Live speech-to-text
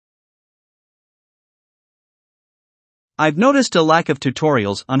I've noticed a lack of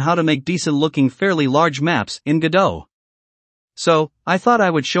tutorials on how to make decent-looking fairly large maps in Godot. So, I thought I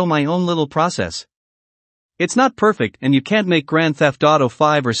would show my own little process. It's not perfect and you can't make Grand Theft Auto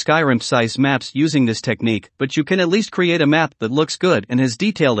 5 or Skyrim-sized maps using this technique, but you can at least create a map that looks good and has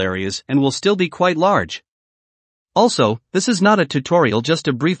detailed areas and will still be quite large. Also, this is not a tutorial, just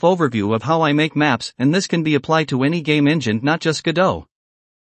a brief overview of how I make maps, and this can be applied to any game engine, not just Godot.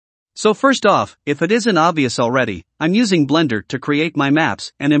 So first off, if it isn't obvious already, I'm using Blender to create my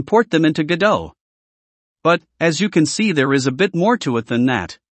maps and import them into Godot. But, as you can see, there is a bit more to it than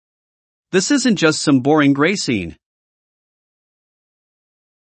that. This isn't just some boring gray scene.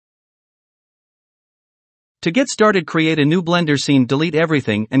 To get started, create a new Blender scene, delete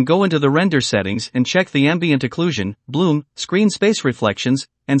everything and go into the render settings and check the ambient occlusion, bloom, screen space reflections,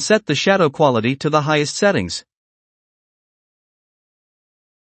 and set the shadow quality to the highest settings.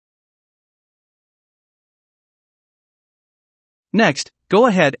 Next, go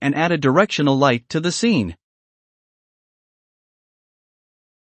ahead and add a directional light to the scene.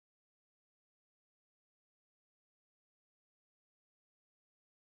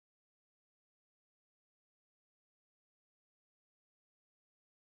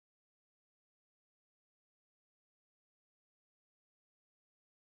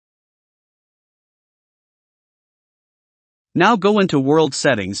 Now go into World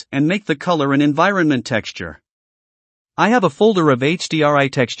Settings and make the Color and Environment texture. I have a folder of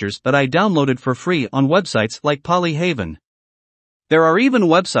HDRI textures that I downloaded for free on websites like Polyhaven. There are even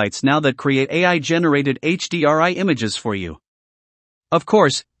websites now that create AI-generated HDRI images for you. Of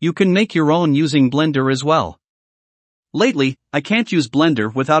course, you can make your own using Blender as well. Lately, I can't use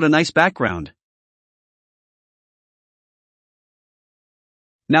Blender without a nice background.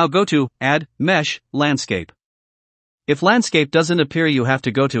 Now go to Add, Mesh, Landscape. If landscape doesn't appear, you have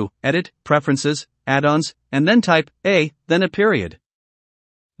to go to Edit, Preferences, Add-ons, and then type A, then a period.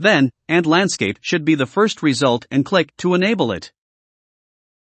 Then, and landscape should be the first result and click to enable it.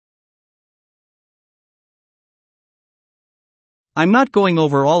 I'm not going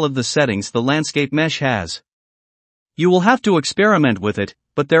over all of the settings the landscape mesh has. You will have to experiment with it,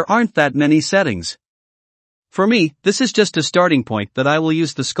 but there aren't that many settings. For me, this is just a starting point that I will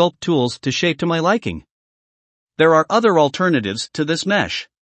use the sculpt tools to shape to my liking. There are other alternatives to this mesh.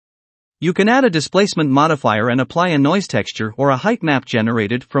 You can add a displacement modifier and apply a noise texture or a height map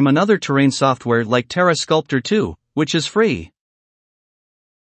generated from another terrain software like Terra Sculptor 2, which is free.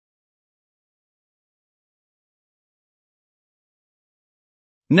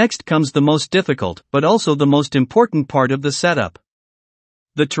 Next comes the most difficult, but also the most important part of the setup.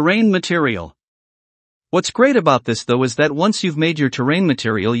 The terrain material. What's great about this though is that once you've made your terrain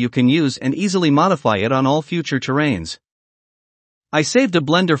material, you can use and easily modify it on all future terrains. I saved a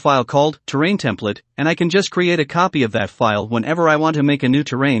Blender file called Terrain Template, and I can just create a copy of that file whenever I want to make a new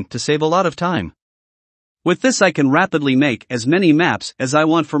terrain to save a lot of time. With this I can rapidly make as many maps as I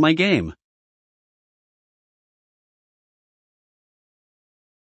want for my game.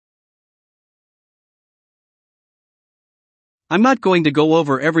 I'm not going to go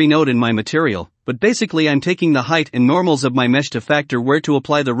over every node in my material, but basically I'm taking the height and normals of my mesh to factor where to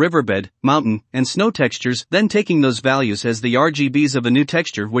apply the riverbed, mountain, and snow textures, then taking those values as the RGBs of a new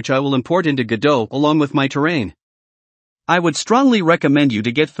texture which I will import into Godot along with my terrain. I would strongly recommend you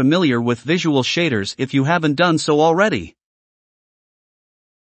to get familiar with visual shaders if you haven't done so already.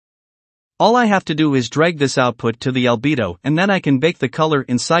 All I have to do is drag this output to the albedo and then I can bake the color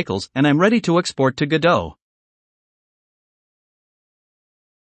in cycles and I'm ready to export to Godot.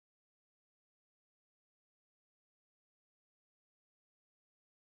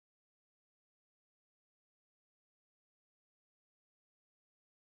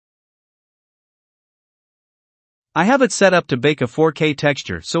 I have it set up to bake a 4K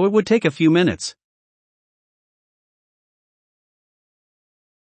texture, so it would take a few minutes.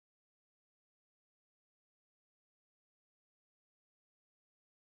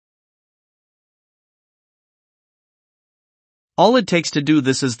 All it takes to do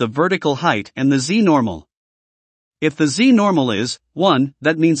this is the vertical height and the z-normal. If the z-normal is 1,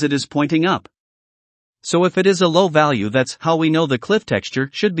 that means it is pointing up. So if it is a low value, that's how we know the cliff texture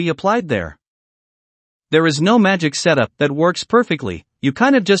should be applied there. There is no magic setup that works perfectly, you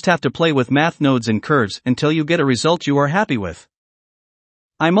kind of just have to play with math nodes and curves until you get a result you are happy with.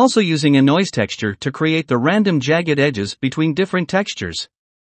 I'm also using a noise texture to create the random jagged edges between different textures.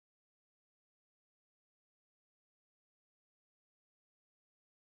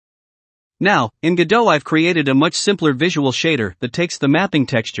 Now, in Godot I've created a much simpler visual shader that takes the mapping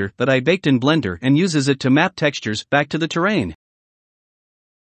texture that I baked in Blender and uses it to map textures back to the terrain.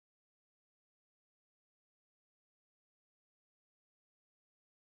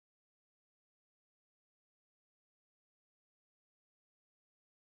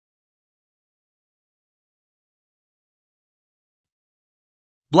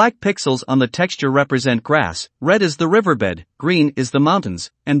 Black pixels on the texture represent grass, red is the riverbed, green is the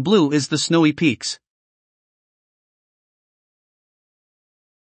mountains, and blue is the snowy peaks.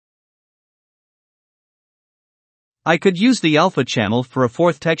 I could use the alpha channel for a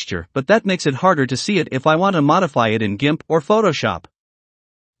fourth texture, but that makes it harder to see it if I want to modify it in GIMP or Photoshop.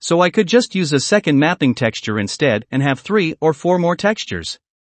 So I could just use a second mapping texture instead and have 3 or 4 more textures.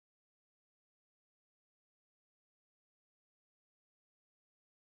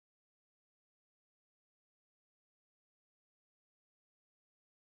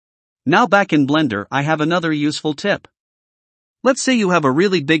 Now back in Blender, I have another useful tip. Let's say you have a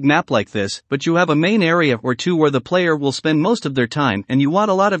really big map like this, but you have a main area or two where the player will spend most of their time and you want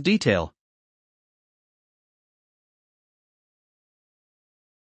a lot of detail.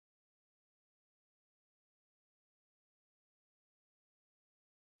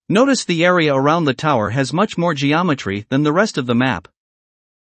 Notice the area around the tower has much more geometry than the rest of the map.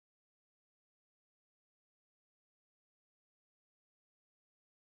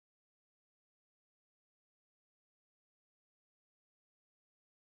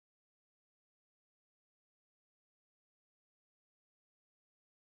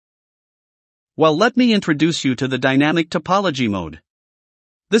 Well, let me introduce you to the dynamic topology mode.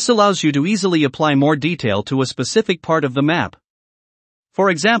 This allows you to easily apply more detail to a specific part of the map. For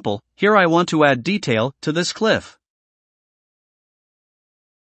example, here I want to add detail to this cliff.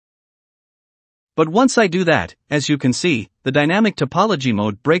 But once I do that, as you can see, the dynamic topology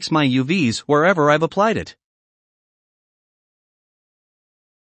mode breaks my UVs wherever I've applied it.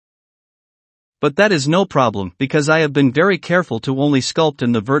 But that is no problem because I have been very careful to only sculpt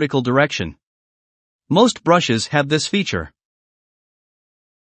in the vertical direction. Most brushes have this feature.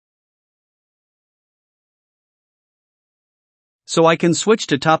 So I can switch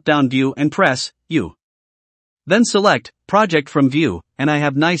to top-down view and press U. Then select Project from View, and I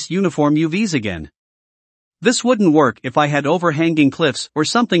have nice uniform UVs again. This wouldn't work if I had overhanging cliffs or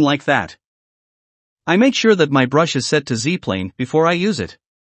something like that. I make sure that my brush is set to Z-plane before I use it.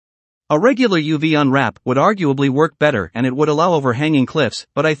 A regular UV unwrap would arguably work better and it would allow overhanging cliffs,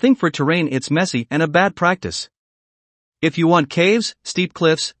 but I think for terrain it's messy and a bad practice. If you want caves, steep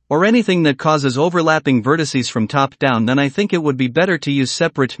cliffs, or anything that causes overlapping vertices from top down, then I think it would be better to use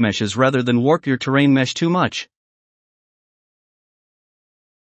separate meshes rather than warp your terrain mesh too much.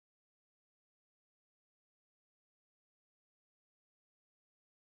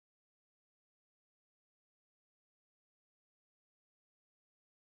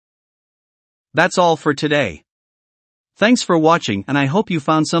 That's all for today. Thanks for watching and I hope you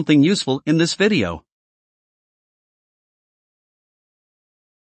found something useful in this video.